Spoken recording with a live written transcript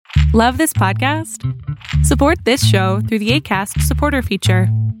Love this podcast? Support this show through the Acast supporter feature.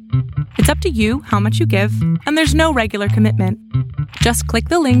 It's up to you how much you give, and there's no regular commitment. Just click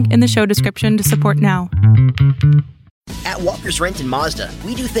the link in the show description to support now. At Walker's Rent in Mazda,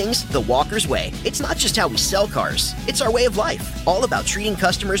 we do things the Walker's way. It's not just how we sell cars, it's our way of life. All about treating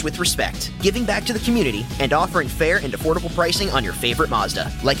customers with respect, giving back to the community, and offering fair and affordable pricing on your favorite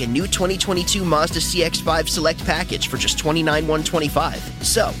Mazda. Like a new 2022 Mazda CX-5 Select package for just $29,125.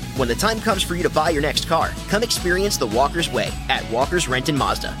 So, when the time comes for you to buy your next car, come experience the Walker's way at Walker's Rent in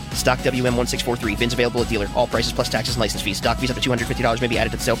Mazda. Stock WM1643, VINs available at dealer. All prices plus taxes and license fees. Stock fees up to $250 may be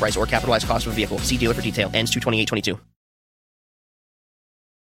added to the sale price or capitalized cost of a vehicle. See dealer for detail. Ends 2/28/22.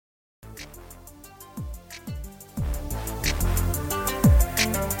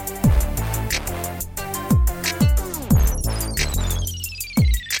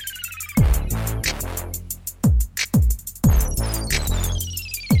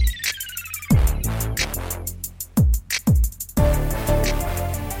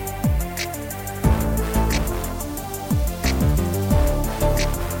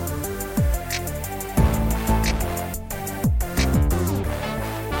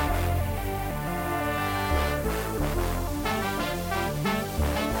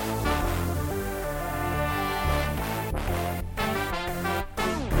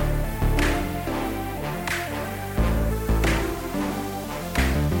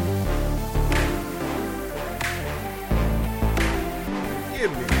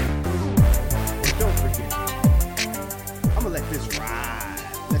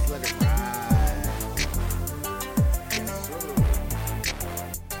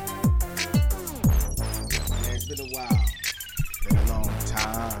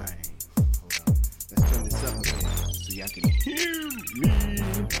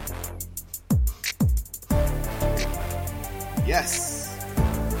 Yes.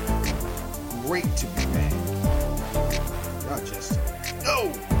 Great to be back. Y'all just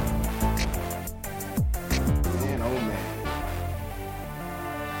know. Man, oh man.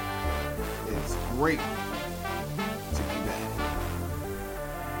 It's great to be back.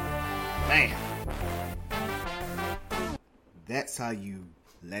 Man. That's how you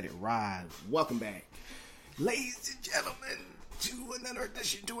let it ride. Welcome back, ladies and gentlemen, to another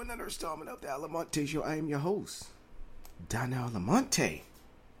edition, to another installment of the Almonte Show. I am your host, Almonte,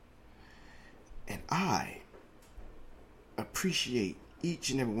 and I appreciate each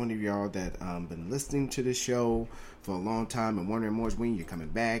and every one of y'all that been listening to the show for a long time and wondering more when you're coming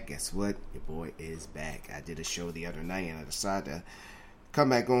back. Guess what? Your boy is back. I did a show the other night and I decided to come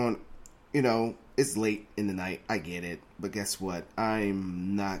back on. You know, it's late in the night. I get it. But guess what?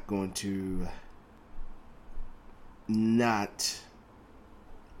 I'm not going to do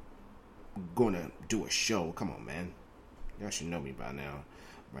a show. Come on, man. Y'all should know me by now.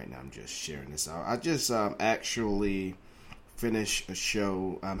 Right now, I'm just sharing this out. I just actually finished a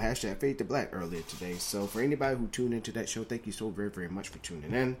show, hashtag Fade to Black, earlier today. So for anybody who tuned into that show, thank you so very, very much for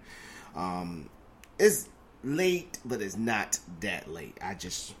tuning in. It's late, but it's not that late. I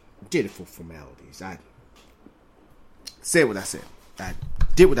just did it for formalities. I said what I said. I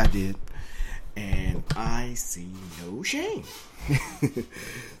did what I did. And I see no shame.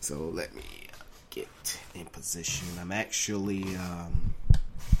 So let me get in position. I'm actually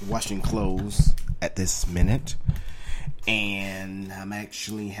washing clothes at this minute. And I'm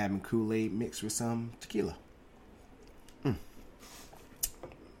actually having Kool-Aid mixed with some tequila. Man,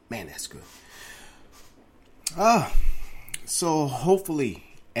 that's good. So hopefully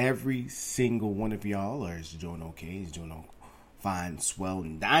every single one of y'all is doing okay. Is doing fine, swell,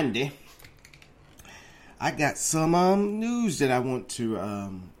 and dandy. I got some news that I want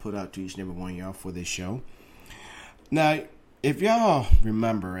to put out to each and every one of y'all for this show. Now, if y'all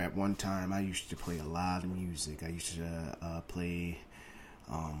remember, at one time I used to play a lot of music. I used to play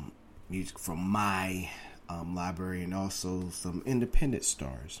music from my library and also some independent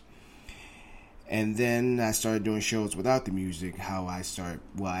stars. And then I started doing shows without the music. How I started,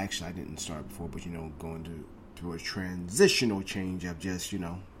 well, actually I didn't start before, but going through a transitional change of just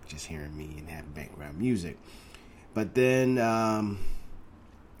hearing me and having background music. But then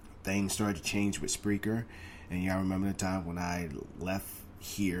things started to change with Spreaker, and y'all remember the time when I left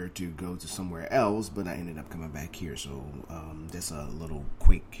here to go to somewhere else, but I ended up coming back here. So that's a little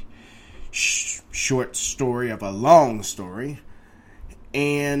quick short story of a long story.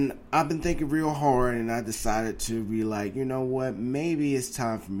 And I've been thinking real hard, and I decided to be like, you know what, maybe it's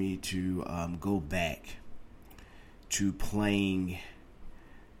time for me to go back to playing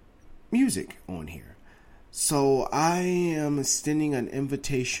music on here. So I am extending an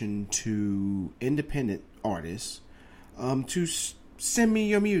invitation to independent artists to send me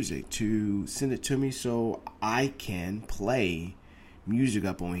your music, to send it to me so I can play music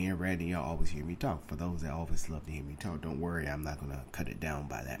up on here. Rather, y'all always hear me talk. For those that always love to hear me talk, don't worry, I'm not gonna cut it down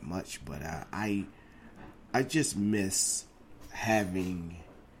by that much. But I just miss having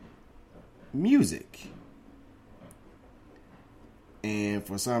music, and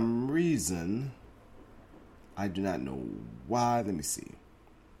for some reason, I do not know why. Let me see.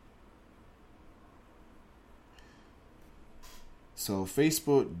 So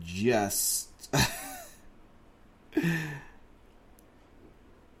Facebook just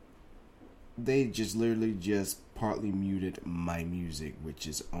they just literally just partly muted my music, which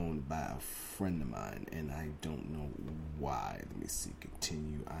is owned by a friend of mine, and I don't know why. Let me see.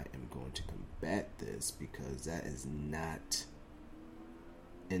 Continue. I am going to combat this because that is not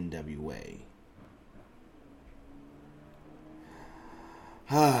NWA.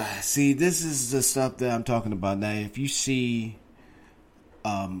 See, this is the stuff that I'm talking about. Now, if you see,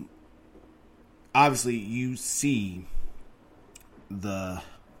 obviously you see the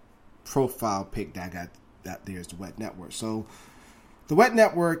profile pic that I got out there is the Wet Network. So the Wet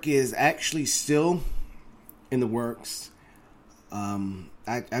Network is actually still in the works. I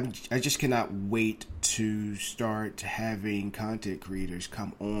just cannot wait to start having content creators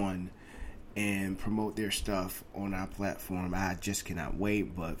come on and promote their stuff on our platform. I just cannot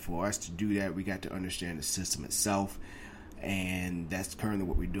wait. But for us to do that, we got to understand the system itself, and that's currently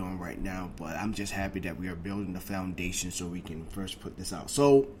what we're doing right now. But I'm just happy that we are building the foundation so we can first put this out.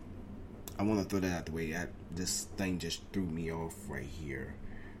 So I want to throw that out the way. This thing just threw me off right here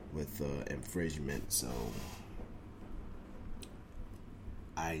with infringement. So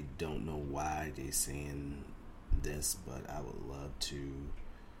I don't know why they're saying this, but I would love to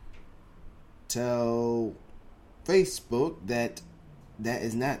tell Facebook that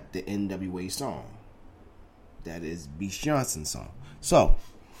is not the NWA song. That is Beach Johnson's song. So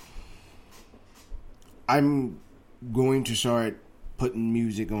I'm going to start putting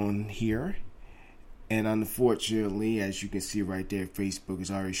music on here, and unfortunately, as you can see right there, Facebook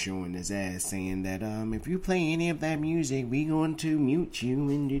is already showing his ass saying that if you play any of that music, we're going to mute you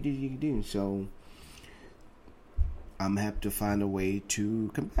and do. So I'm gonna have to find a way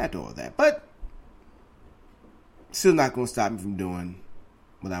to combat all that, but still not gonna stop me from doing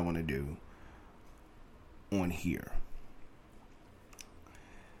what I want to do on here.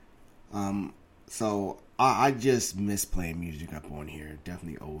 So I just miss playing music up on here.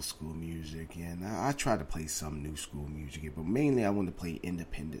 Definitely old school music, and I try to play some new school music here, but mainly I want to play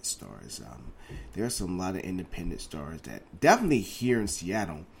independent stars. There are a lot of independent stars that definitely here in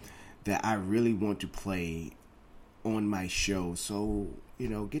Seattle that I really want to play on my show. So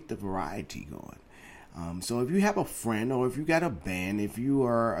get the variety going. So if you have a friend, or if you got a band, if you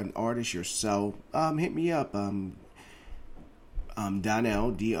are an artist yourself, hit me up.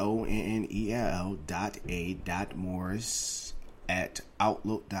 Donnell, DONNEL.A.Morris at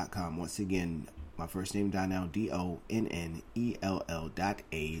Outlook.com. Once again, my first name Donnell,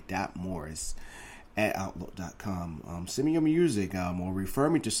 DONNELL.A.Morris at Outlook.com. Send me your music, or refer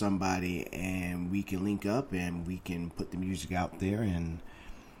me to somebody, and we can link up and we can put the music out there, and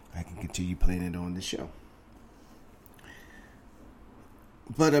I can continue playing it on the show.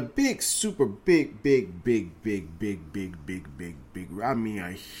 But a big, super big, I mean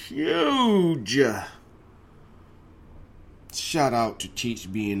a huge shout out to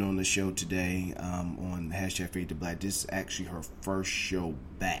Teach being on the show today on Fade to Black. This is actually her first show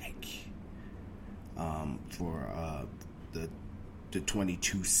back for the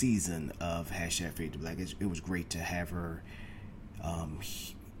 22 season of Fade to Black. It was great to have her on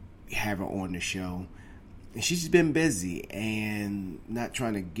the show. And she's been busy and not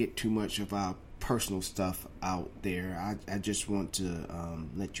trying to get too much of our personal stuff out there. I just want to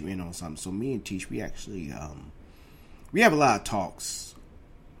let you in on something. So me and Teach, we actually we have a lot of talks,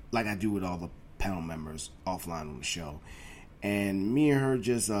 like I do with all the panel members offline on the show. And me and her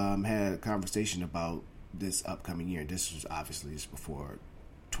just had a conversation about this upcoming year. This was obviously just before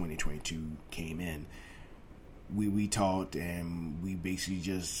 2022 came in. We talked, and we basically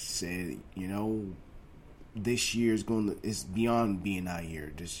just said, this year is beyond being our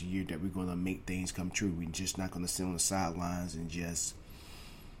year. This year that we're going to make things come true. We're just not going to sit on the sidelines and just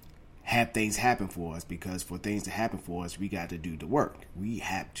have things happen for us, because for things to happen for us, we got to do the work. We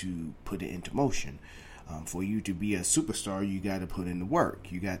have to put it into motion. For you to be a superstar, you got to put in the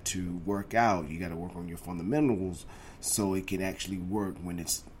work. You got to work out. You got to work on your fundamentals so it can actually work when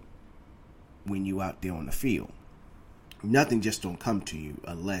you out there on the field. Nothing just don't come to you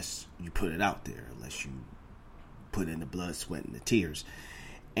unless you put it out there, unless you put in the blood, sweat, and the tears.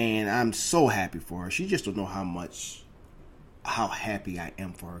 And I'm so happy for her. She just don't know how much how happy I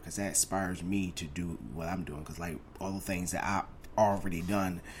am for her, because that inspires me to do what I'm doing. Because like all the things that I've already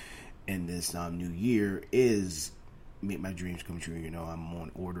done in this new year is make my dreams come true. You know, I'm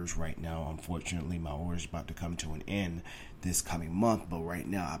on orders right now. Unfortunately, my orders about to come to an end this coming month, but right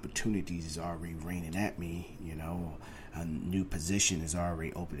now opportunities is already raining at me. You know, a new position is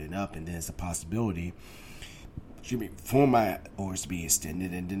already opening up, and then there's a possibility for my orders to be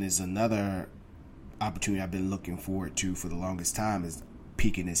extended. And then there's another opportunity I've been looking forward to for the longest time is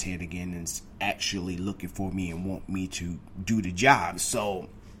peeking his head again and actually looking for me and want me to do the job. So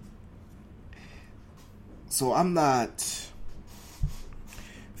I'm not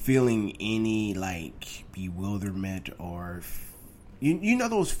feeling any like bewilderment or you know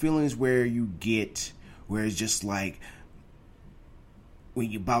those feelings where you get where it's just like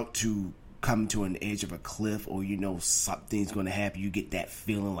when you're about to come to an edge of a cliff, or you know something's going to happen, you get that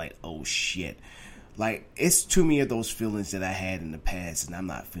feeling like, oh shit. Like, it's too many of those feelings that I had in the past, and I'm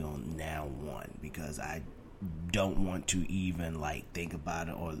not feeling now one, because I don't want to even like think about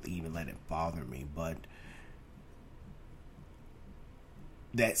it or even let it bother me. But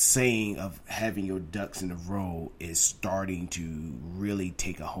that saying of having your ducks in a row is starting to really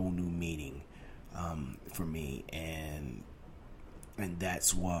take a whole new meaning for me, and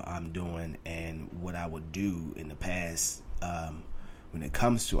that's what I'm doing. And what I would do in the past when it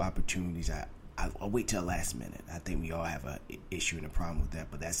comes to opportunities, I'll wait till the last minute. I think we all have an issue and a problem with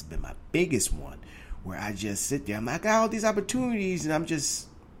that, but that's been my biggest one, where I just sit there. I'm like, I got all these opportunities, and I'm just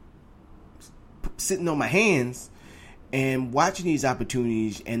sitting on my hands and watching these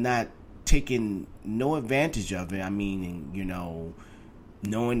opportunities and not taking no advantage of it. I mean, and, you know,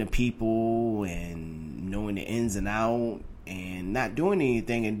 knowing the people and knowing the ins and outs and not doing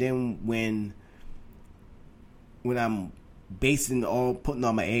anything. And then when I'm putting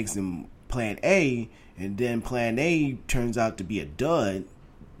all my eggs in plan A, and then plan A turns out to be a dud,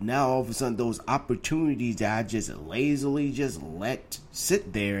 now all of a sudden those opportunities that I just lazily just let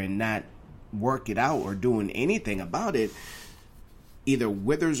sit there and not work it out or doing anything about it either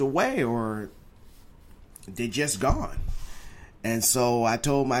withers away or they're just gone. And so I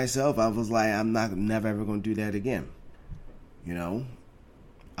told myself, I was like, I'm never ever going to do that again. You know,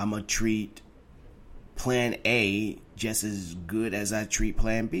 I'm going to treat plan A just as good as I treat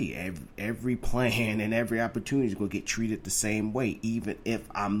plan B. Every plan and every opportunity is going to get treated the same way. Even if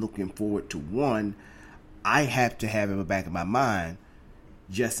I'm looking forward to one, I have to have in the back of my mind,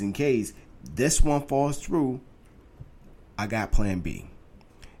 just in case this one falls through, I got plan B.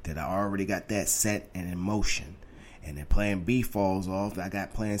 That I already got that set and in motion. And if plan B falls off, I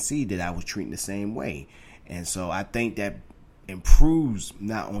got plan C that I was treating the same way. And so I think that improves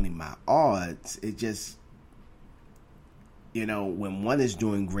not only my odds, it just, you know, when one is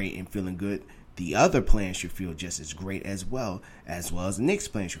doing great and feeling good, the other plan should feel just as great as well as the next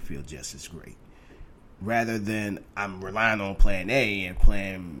plan should feel just as great. Rather than I'm relying on plan A and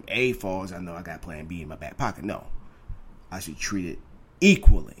plan A falls, I know I got plan B in my back pocket. No, I should treat it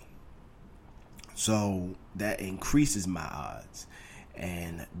equally. So that increases my odds.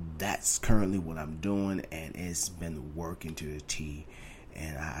 And that's currently what I'm doing, and it's been working to the T.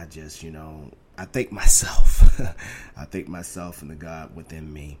 And I just, you know, I thank myself. I thank myself and the God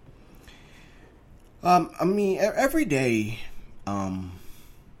within me. I mean, every day,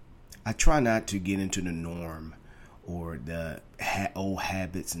 I try not to get into the norm or the old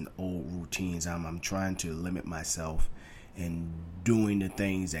habits and old routines. I'm trying to limit myself and doing the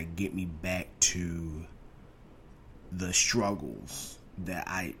things that get me back to the struggles that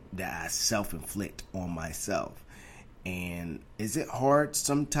I self-inflict on myself. And is it hard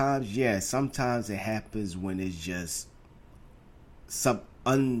sometimes? Yeah, sometimes it happens when it's just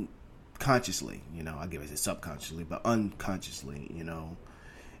unconsciously, you know. I give it subconsciously, but unconsciously, you know.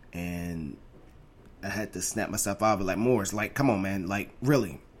 And I had to snap myself out of it, like, Morris, like, come on, man, like,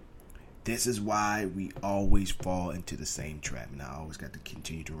 really. This is why we always fall into the same trap. And I always got to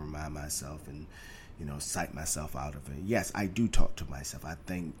continue to remind myself and, you know, psych myself out of it. Yes, I do talk to myself. I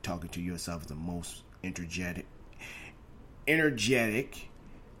think talking to yourself is the most energetic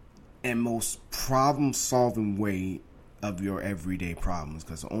and most problem-solving way of your everyday problems,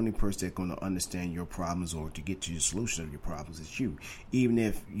 because the only person that's going to understand your problems or to get to the solution of your problems is you. Even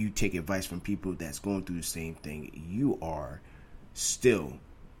if you take advice from people that's going through the same thing, you're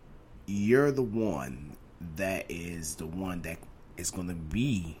the one that is going to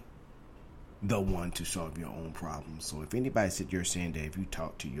be the one to solve your own problems. So if anybody sit here saying that if you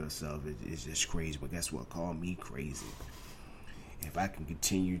talk to yourself, it's just crazy, but guess what? Call me crazy. If I can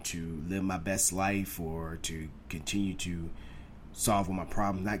continue to live my best life or to continue to solve all my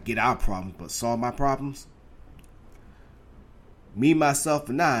problems, not get out problems, but solve my problems, me, myself,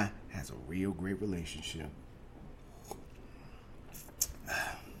 and I has a real great relationship.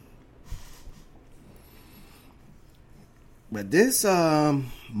 But this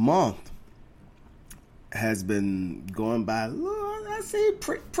month has been going by, I say,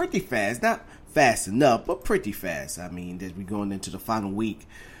 pretty fast. Not fast enough, but pretty fast. I mean, as we're going into the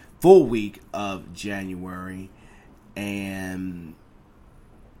full week of January. And,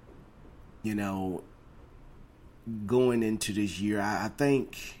 you know, going into this year, I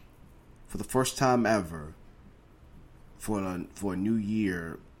think for the first time ever, for a new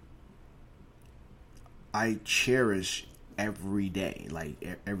year, I cherish every day, like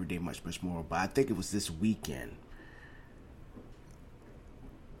every day much more. But I think it was this weekend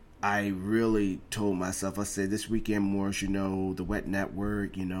I really told myself, I said, this weekend, Morris, the Wet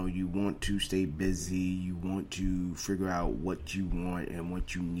Network, you want to stay busy, you want to figure out what you want and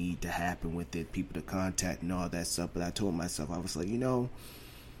what you need to happen with it, people to contact and all that stuff. But I told myself, I was like,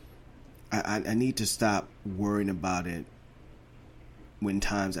 I need to stop worrying about it when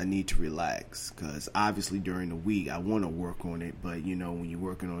times I need to relax, because obviously during the week I want to work on it, but when you're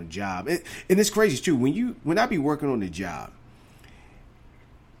working on a job, and it's crazy too, when I be working on a job,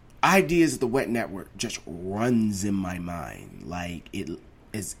 ideas of the Wet Network just runs in my mind, like it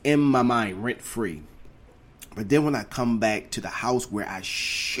is in my mind rent free. But then when I come back to the house where I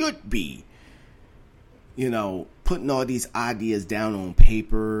should be, putting all these ideas down on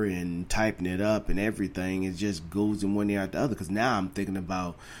paper and typing it up and everything, it just goes in one ear out the other. Because now I'm thinking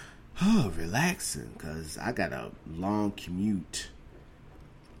about relaxing, because I got a long commute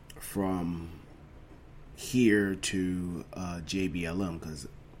from here to JBLM. Because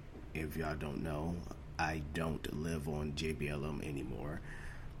if y'all don't know, I don't live on JBLM anymore.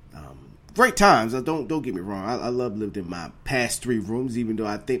 Great times. Don't get me wrong. I love living in my past 3 rooms, even though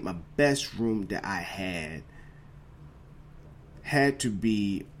I think my best room that I had to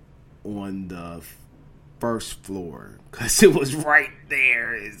be on the first floor, because it was right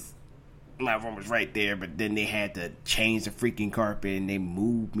there. My room was right there, but then they had to change the freaking carpet and they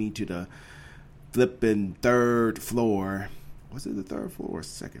moved me to the flipping 3rd floor. Was it the 3rd floor or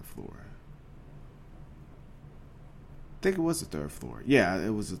 2nd floor? I think it was the 3rd floor. Yeah,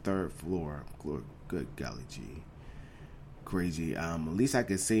 it was the 3rd floor. Good golly gee. Crazy. At least I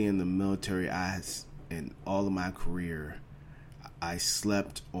could say in the military, in all of my career, I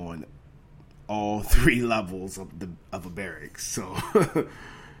slept on all 3 levels of a barracks. So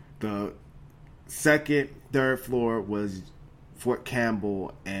the 2nd, 3rd floor was Fort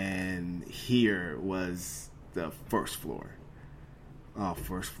Campbell, and here was the 1st floor. Oh,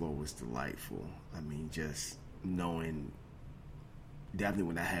 1st floor was delightful. I mean, just knowing, definitely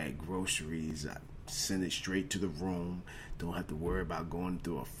when I had groceries, I send it straight to the room. Don't have to worry about going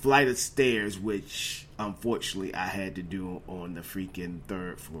through a flight of stairs, which unfortunately I had to do on the freaking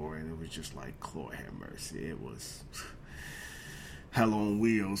 3rd floor, and it was just like, Lord have mercy, it was hell on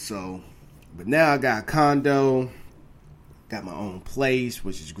wheels. So, but now I got a condo, got my own place,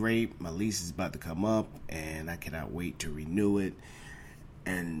 which is great. My lease is about to come up, and I cannot wait to renew it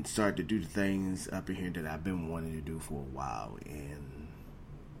and start to do the things up in here that I've been wanting to do for a while. And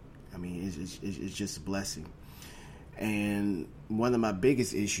I mean, it's just a blessing. And one of my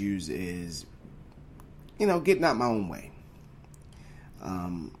biggest issues is, getting out my own way.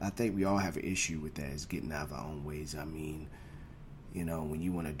 I think we all have an issue with that, is getting out of our own ways. I mean, when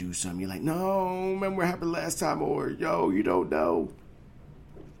you want to do something, you're like, no, remember what happened last time, or yo, you don't know.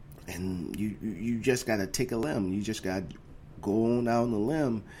 And you just got to take a limb. You just got to go on out on the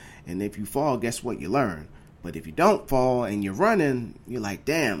limb. And if you fall, guess what? You learn. But if you don't fall and you're running, you're like,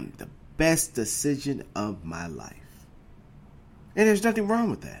 damn, the best decision of my life. And there's nothing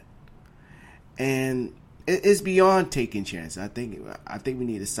wrong with that. And it's beyond taking chances. I think we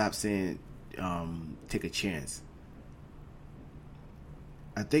need to stop saying take a chance.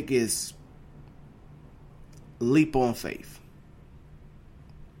 I think it's leap on faith.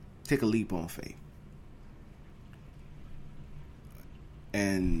 Take a leap on faith.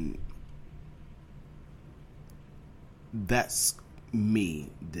 And that's me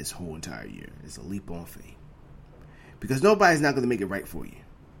this whole entire year. It's a leap on faith. Because nobody's not going to make it right for you.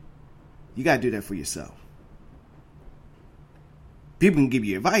 You got to do that for yourself. People can give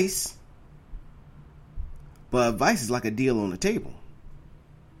you advice, but advice is like a deal on the table.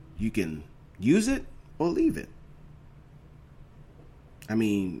 You can use it or leave it. I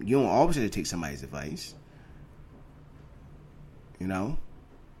mean, you don't always have to take somebody's advice.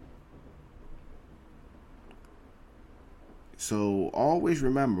 So always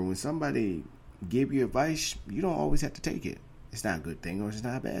remember, when somebody give you advice, you don't always have to take it. It's not a good thing or it's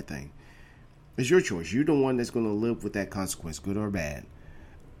not a bad thing. It's your choice. You're the one that's going to live with that consequence, good or bad,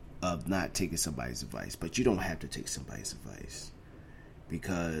 of not taking somebody's advice. But you don't have to take somebody's advice,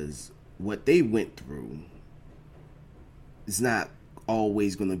 because what they went through is not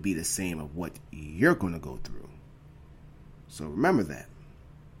always going to be the same of what you're going to go through. So remember that.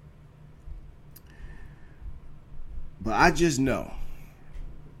 But I just know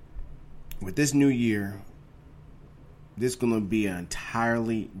with this new year, this is going to be an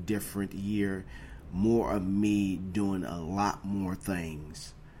entirely different year. More of me doing a lot more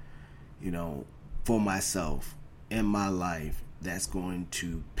things, for myself in my life that's going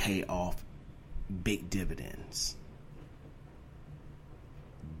to pay off big dividends.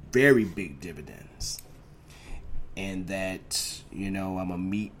 Very big dividends. And that, I'm going to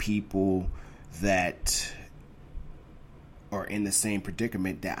meet people that are in the same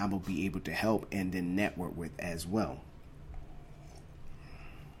predicament that I'm going to be able to help and then network with as well.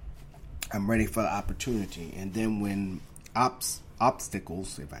 I'm ready for the opportunity. And then when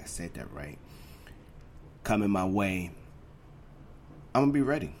obstacles, if I said that right, come in my way, I'm going to be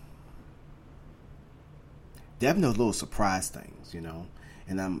ready. Definitely little surprise things,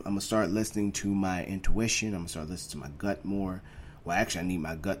 And I'm going to start listening to my intuition. I'm going to start listening to my gut more. Well, actually, I need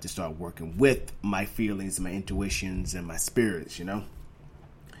my gut to start working with my feelings, my intuitions, and my spirits,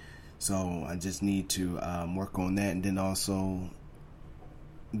 So I just need to work on that. And then also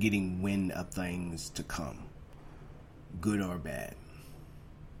getting wind of things to come, good or bad.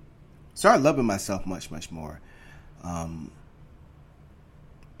 Start loving myself much, much more. Loving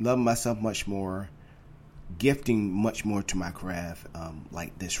myself much more. Gifting much more to my craft,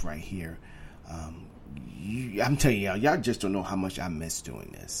 like this right here. I'm telling y'all just don't know how much I miss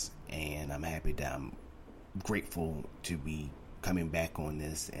doing this. And I'm happy that I'm grateful to be coming back on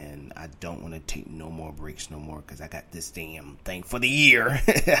this, and I don't want to take no more breaks no more, because I got this damn thing for the year.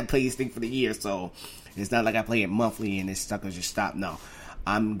 I play this thing for the year, so it's not like I play it monthly and it's stuck or just stop. No,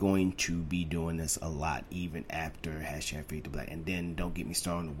 I'm going to be doing this a lot, even after #Fade to Black. And then don't get me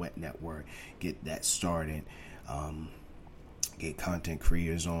started on the Wet Network. Get that started. Get content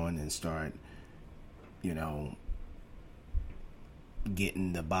creators on and start,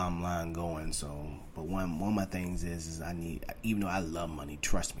 getting the bottom line going. So, but one of my things is I need, even though I love money,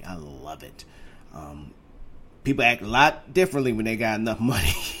 trust me, I love it. People act a lot differently when they got enough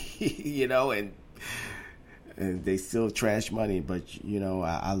money, and they still trash money. But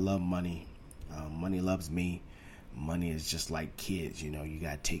I love money. Money loves me. Money is just like kids. You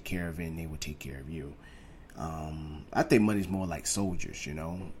gotta take care of it, and they will take care of you. I think money's more like soldiers. The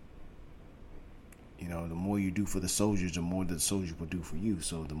more you do for the soldiers, the more the soldiers will do for you.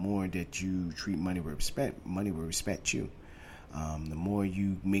 So the more that you treat money with respect, money will respect you. The more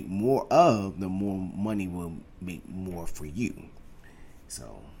you make more of, the more money will make more for you.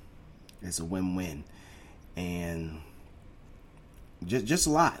 So it's a win-win. And just a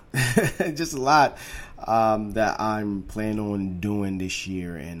lot, just a lot that I'm planning on doing this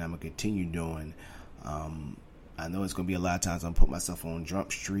year, and I'm going to continue doing. I know it's going to be a lot of times I'm going to put myself on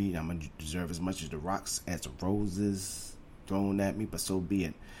Jump Street. I'm going to deserve as much as the rocks as the roses thrown at me, but so be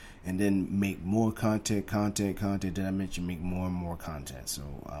it. And then make more content. Did I mention make more and more content? So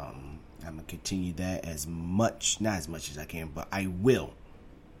I'm going to continue that not as much as I can, but I will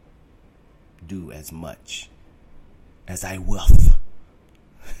do as much as I will.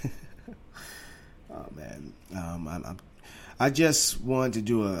 Oh man, I just wanted to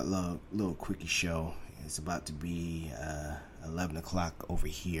do a little quickie show. It's about to be 11 o'clock over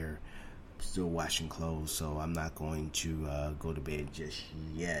here. I'm still washing clothes, so I'm not going to go to bed just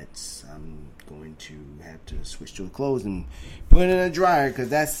yet. I'm going to have to switch to the clothes and put it in a dryer, because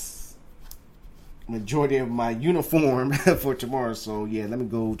that's majority of my uniform for tomorrow. So yeah, let me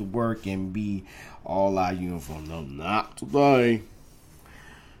go to work and be all our uniform. No, not today.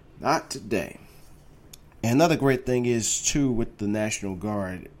 Not today. And another great thing is too, with the National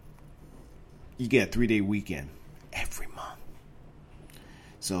Guard, you get a 3-day weekend every month.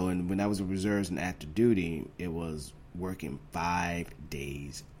 So when I was in reserves and active duty, it was working 5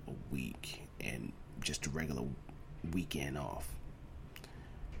 days a week and just a regular weekend off.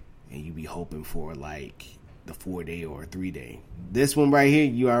 And you be hoping for like the 4-day or 3-day. This one right here,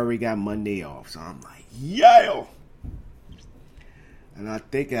 you already got Monday off. So I'm like, yeah. And I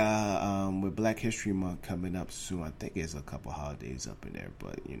think with Black History Month coming up soon, I think there's a couple holidays up in there.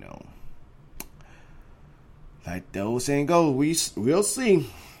 But like the old saying goes, we'll see.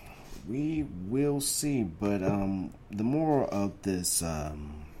 We will see. But the moral of this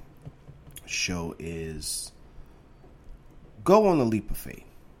show is go on a leap of faith.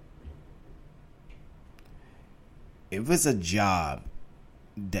 If it's a job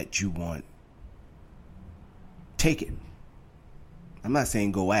that you want, Take it. I'm not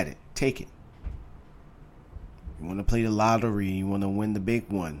saying go at it. Take it. You want to play the lottery, you want to win the big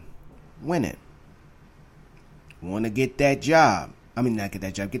one, win it. You want to get that job. Not get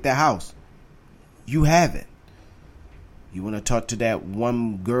that job, get that house. You have it. You want to talk to that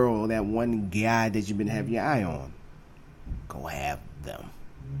one girl, that one guy that you've been having your eye on. Go have them.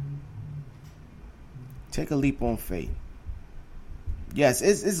 Take a leap on faith. Yes,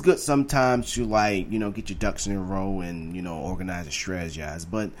 it's good sometimes to get your ducks in a row and, organize and strategize.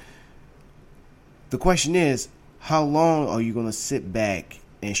 But the question is, how long are you going to sit back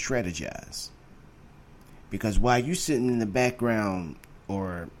and strategize? Because while you're sitting in the background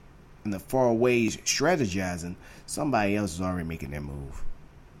or in the far ways strategizing, somebody else is already making their move.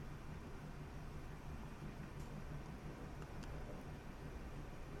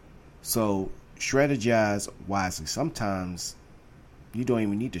 So strategize wisely. Sometimes you don't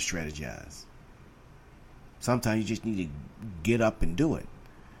even need to strategize. Sometimes you just need to get up and do it.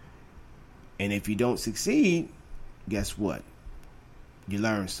 And if you don't succeed, guess what? You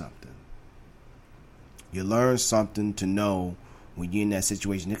learn something. You learn something to know when you're in that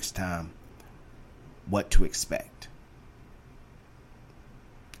situation next time what to expect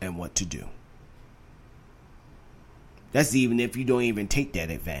and what to do. That's even if you don't even take that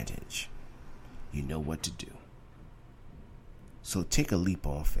advantage. You know what to do. So take a leap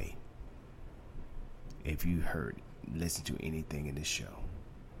on faith. If you listen to anything in this show,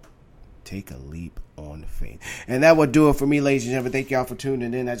 take a leap on faith. And that will do it for me, ladies and gentlemen. Thank y'all for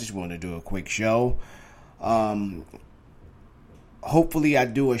tuning in. I just want to do a quick show. Hopefully I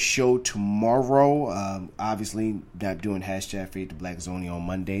do a show tomorrow. Obviously not doing hashtag Fade to Black is only on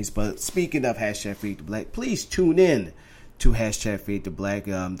Mondays. But speaking of hashtag Fade to Black, please tune in to hashtag Fade to Black.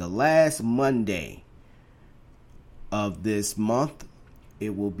 The last Monday of this month,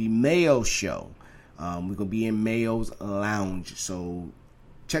 it will be Mayo's show. We're going to be in Mayo's Lounge. So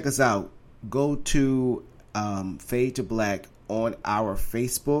check us out. Go to Fade to Black on our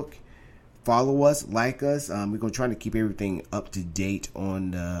Facebook. Follow us, like us. We're going to try to keep everything up to date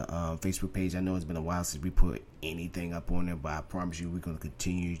on the Facebook page. I know it's been a while since we put anything up on there, but I promise you we're going to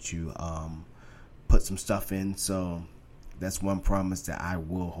continue to put some stuff in. So that's one promise that I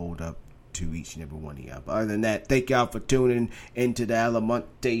will hold up to each and every one of y'all. But other than that, thank y'all for tuning into the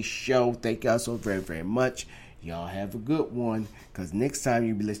Almonte show. Thank y'all so very, very much. Y'all have a good one, because next time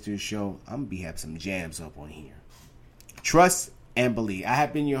you be listening to the show, I'm going to be having some jams up on here. Trust and believe. I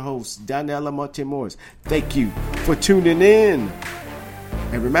have been your host, Donnell Almonte Morris. Thank you for tuning in.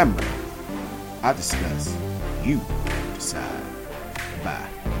 And remember, I discuss, you decide. Bye.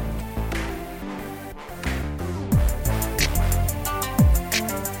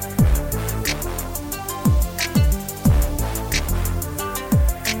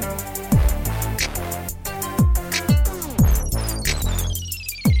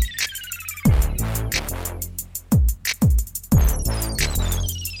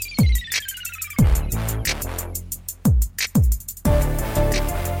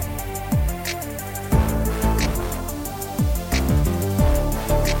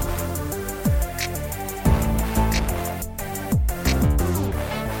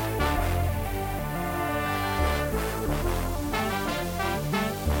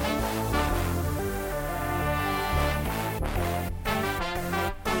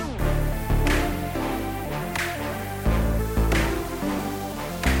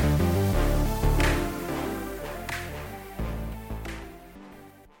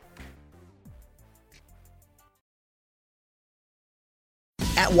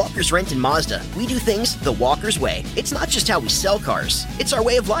 At Walker's Rent and Mazda, we do things the Walker's way. It's not just how we sell cars, it's our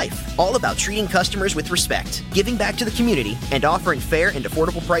way of life. All about treating customers with respect, giving back to the community, and offering fair and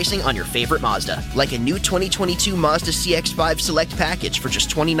affordable pricing on your favorite Mazda. Like a new 2022 Mazda CX-5 Select package for just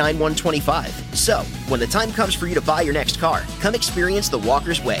 $29,125. So, when the time comes for you to buy your next car, come experience the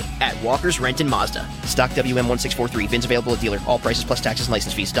Walker's way at Walker's Rent and Mazda. Stock WM1643, VINs available at dealer. All prices plus taxes and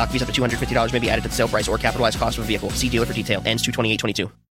license fees. Stock fees up to $250 may be added to the sale price or capitalized cost of a vehicle. See dealer for detail. Ends 2/28/22.